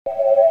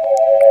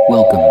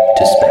Welcome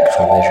to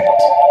Spectral Visions.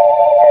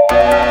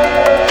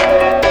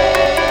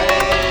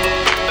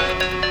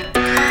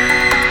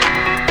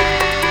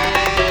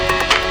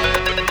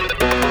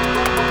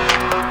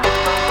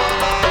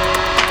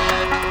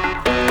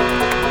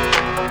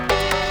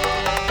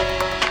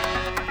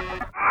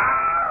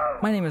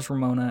 My name is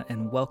Ramona,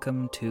 and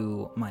welcome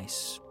to my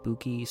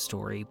Spooky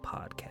Story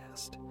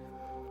podcast.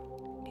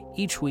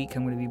 Each week,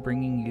 I'm going to be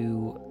bringing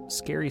you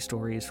scary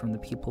stories from the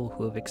people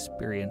who have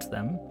experienced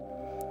them.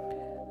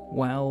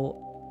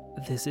 While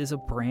this is a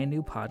brand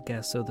new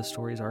podcast, so the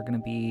stories are going to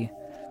be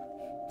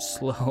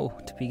slow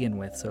to begin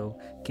with, so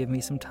give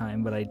me some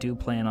time, but I do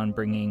plan on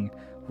bringing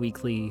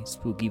weekly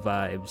spooky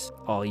vibes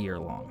all year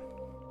long.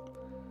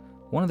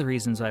 One of the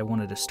reasons I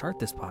wanted to start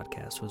this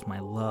podcast was my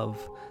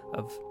love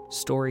of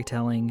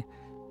storytelling,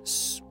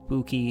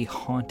 spooky,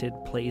 haunted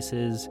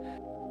places.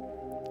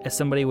 As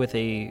somebody with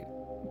a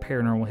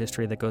paranormal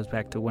history that goes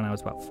back to when I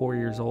was about 4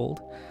 years old,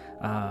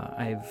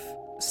 I've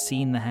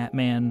seen the Hat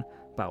Man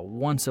about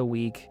once a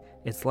week.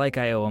 It's like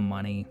I owe him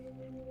money.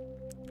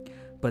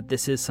 But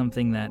this is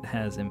something that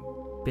has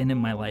been in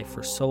my life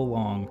for so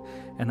long,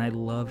 and I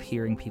love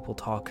hearing people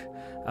talk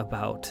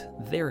about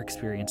their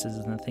experiences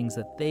and the things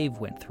that they've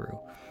went through.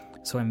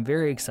 So I'm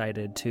very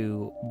excited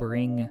to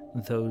bring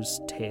those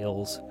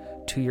tales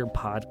to your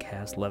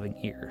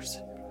podcast-loving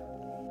ears.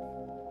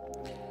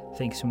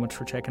 Thanks so much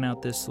for checking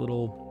out this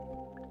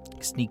little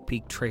sneak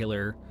peek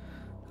trailer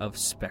of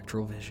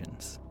Spectral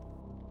Visions.